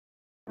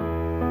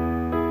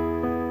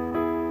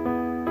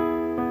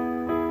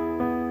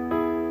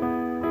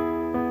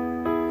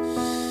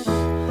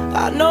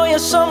know you're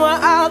somewhere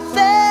out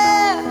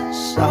there,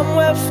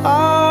 somewhere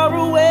far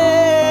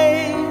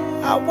away.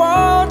 I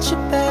want you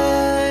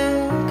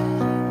back,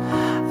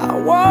 I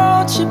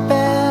want you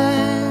back.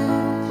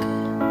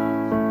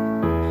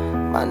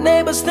 My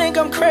neighbors think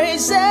I'm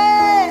crazy,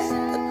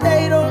 but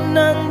they don't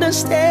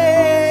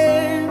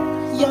understand.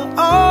 You're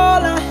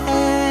all I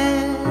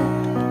had,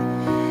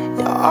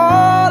 you're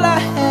all I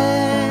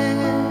had.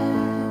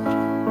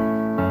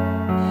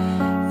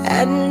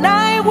 At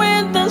night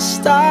when the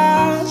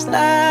stars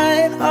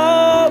light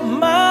up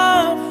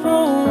my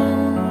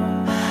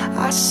room,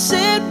 I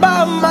sit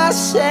by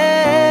myself,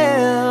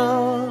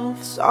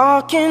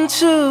 talking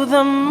to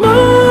the moon,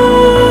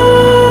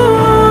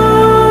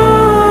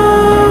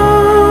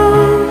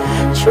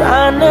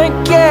 trying to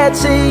get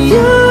to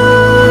you.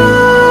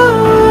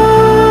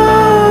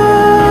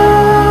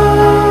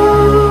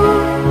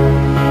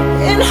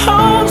 In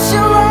hopes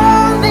you're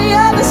on the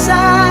other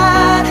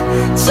side,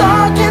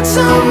 talking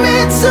to me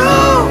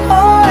too.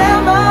 Or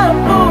am I a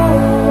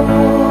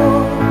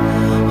fool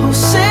who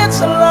sits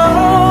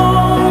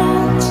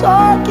alone,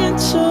 talking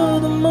to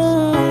the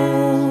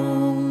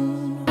moon?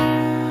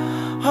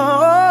 Oh,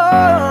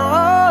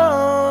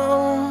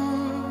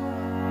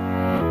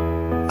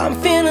 I'm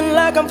feeling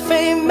like I'm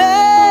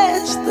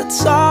famous, the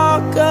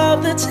talk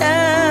of the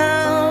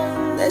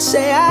town. They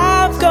say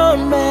I've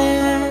gone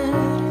mad,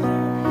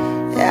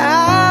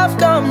 yeah, I've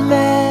gone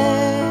mad.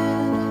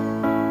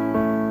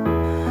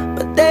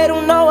 But they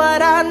don't know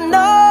what I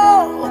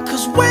know,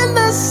 'cause when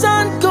the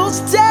sun goes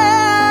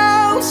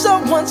down,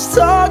 someone's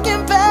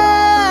talking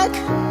back.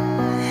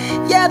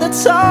 Yeah, they're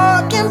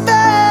talking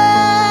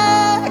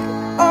back.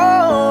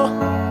 Oh,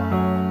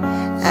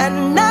 at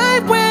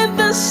night when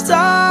the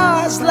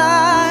stars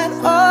light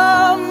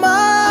up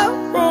my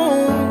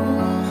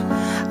room,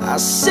 I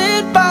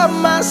sit by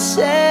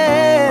myself,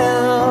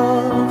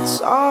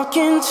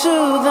 talking to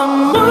the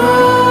moon,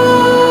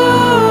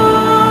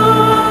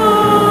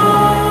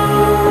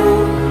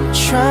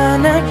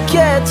 trying to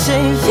get to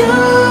you.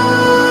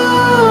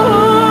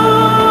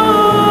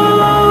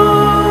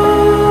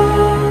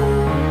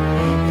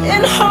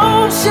 In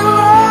hopes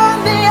you're on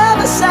the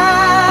other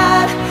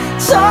side,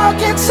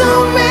 talking to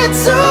me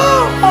too.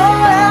 Or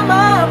am I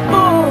a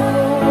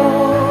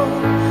fool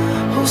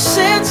who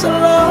sits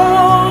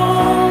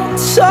alone,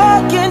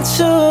 talking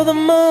to the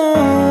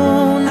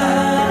moon?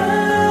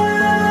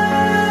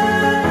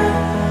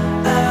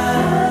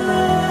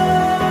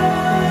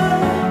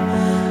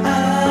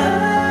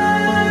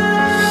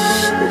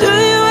 Do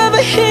you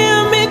ever hear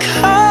me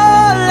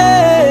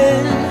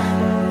calling?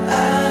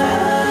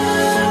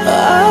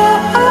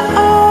 Oh, oh,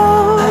 oh.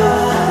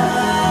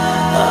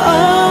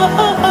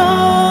 Oh, oh,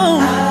 oh.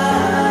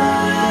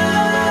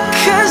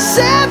 'Cause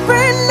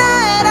every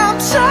night I'm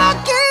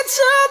talking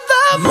to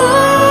the moon,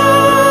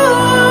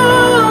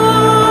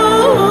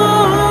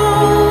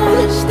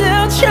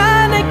 still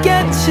trying to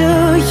get to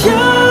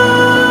you.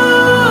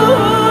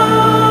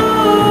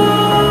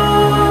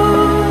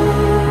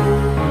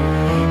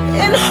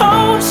 In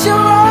hopes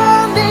you're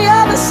on the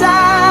other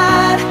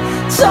side,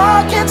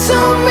 talking to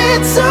me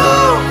too.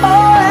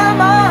 Or am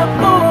I a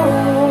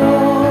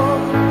fool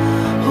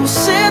who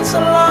sits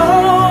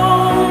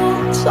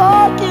alone,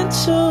 talking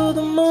to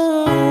the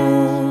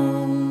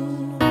moon?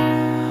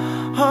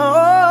 Oh,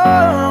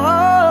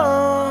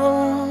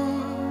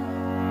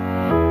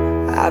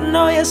 I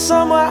know you're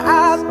somewhere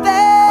out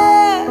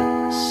there,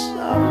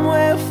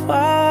 somewhere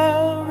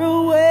far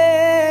away.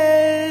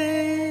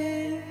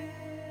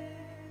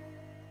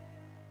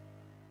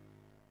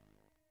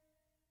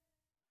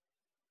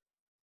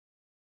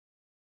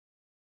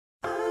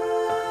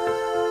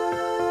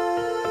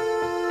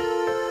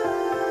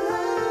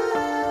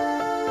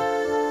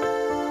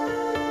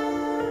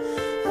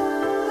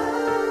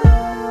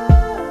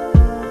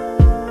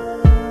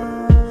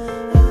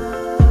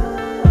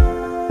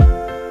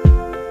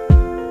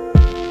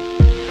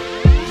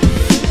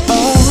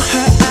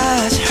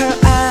 Her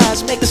eyes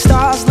make the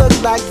stars look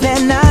like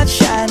they're not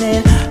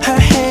shining. Her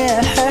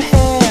hair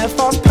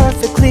falls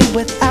perfectly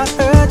without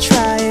her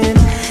trying.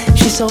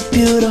 She's so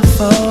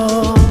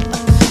beautiful,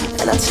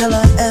 and I tell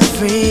her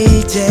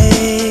every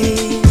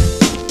day.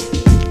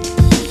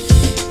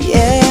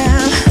 Yeah,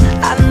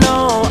 I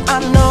know,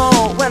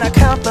 when I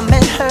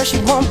compliment her, she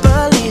won't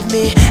believe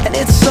me. And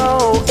it's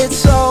so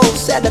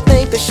sad to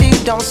think that she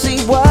don't see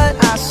what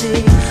I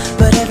see.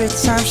 But every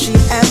time she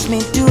asks me,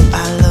 do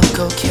I look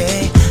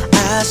okay,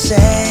 I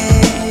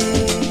say,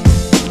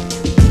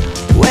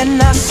 when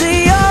I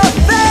see your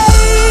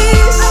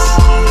face,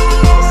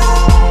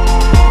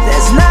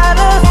 there's not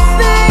a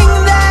thing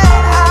that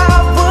I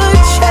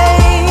would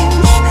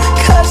change.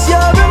 'Cause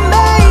you're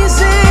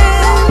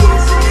amazing,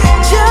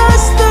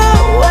 just the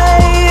way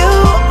you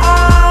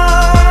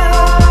are.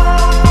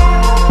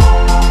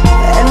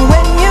 And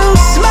when you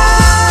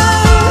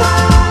smile,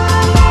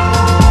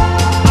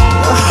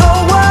 the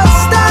whole world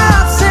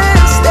stops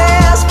and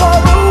stares for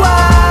a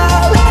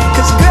while.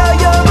 'Cause girl,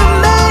 you're amazing.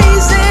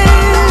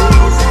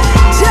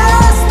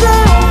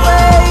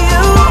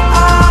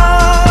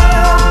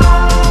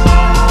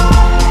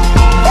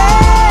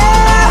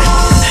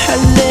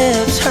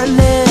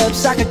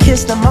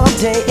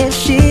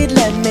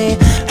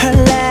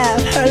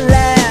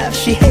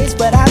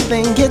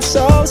 looking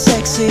so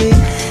sexy.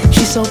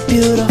 She's so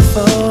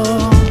beautiful,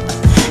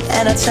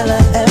 and I tell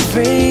her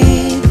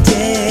every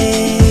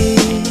day.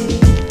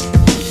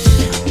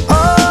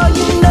 Oh,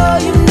 you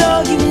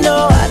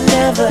know I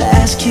never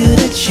ask you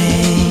to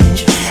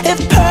change.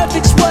 If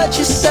perfect's what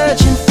you're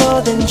searching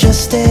for, then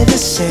just stay the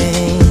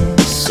same.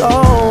 So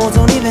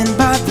don't even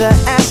bother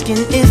asking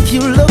if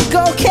you look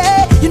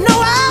okay. You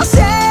know I'll say,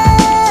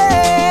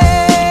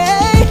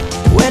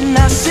 when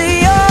I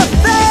see your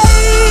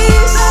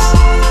face,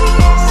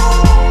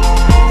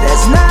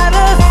 there's not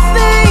a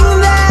thing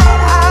that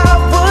I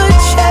would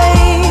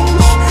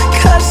change.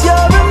 'Cause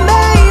you're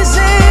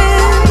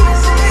amazing,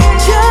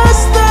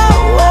 just the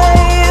way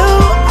you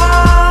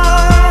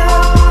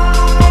are.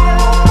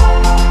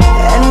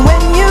 And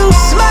when you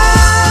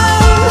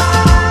smile,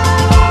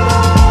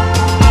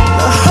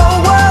 the whole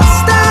world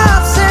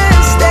stops and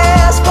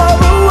stares for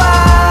a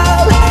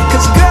while.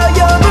 'Cause girl,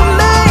 you're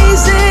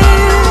amazing,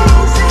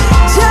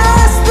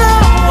 just the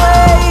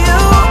way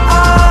you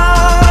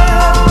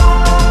are.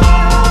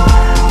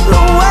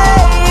 The way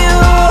you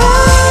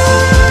are,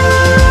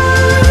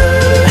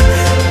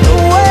 the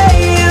way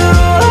you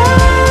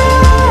are.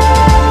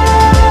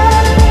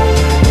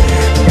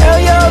 Girl,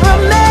 you're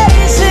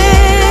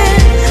amazing,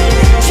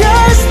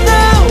 just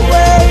the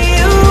way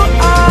you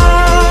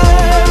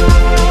are.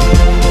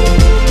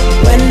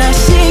 When I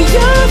see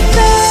your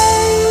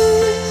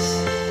face,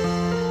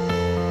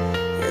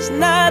 there's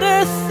not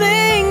a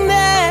thing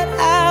that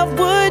I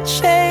would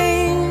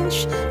change.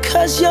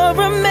 'Cause you're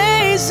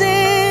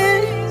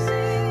amazing,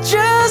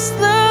 just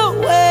the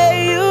way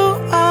you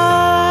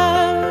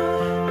are.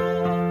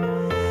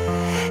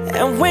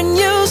 And when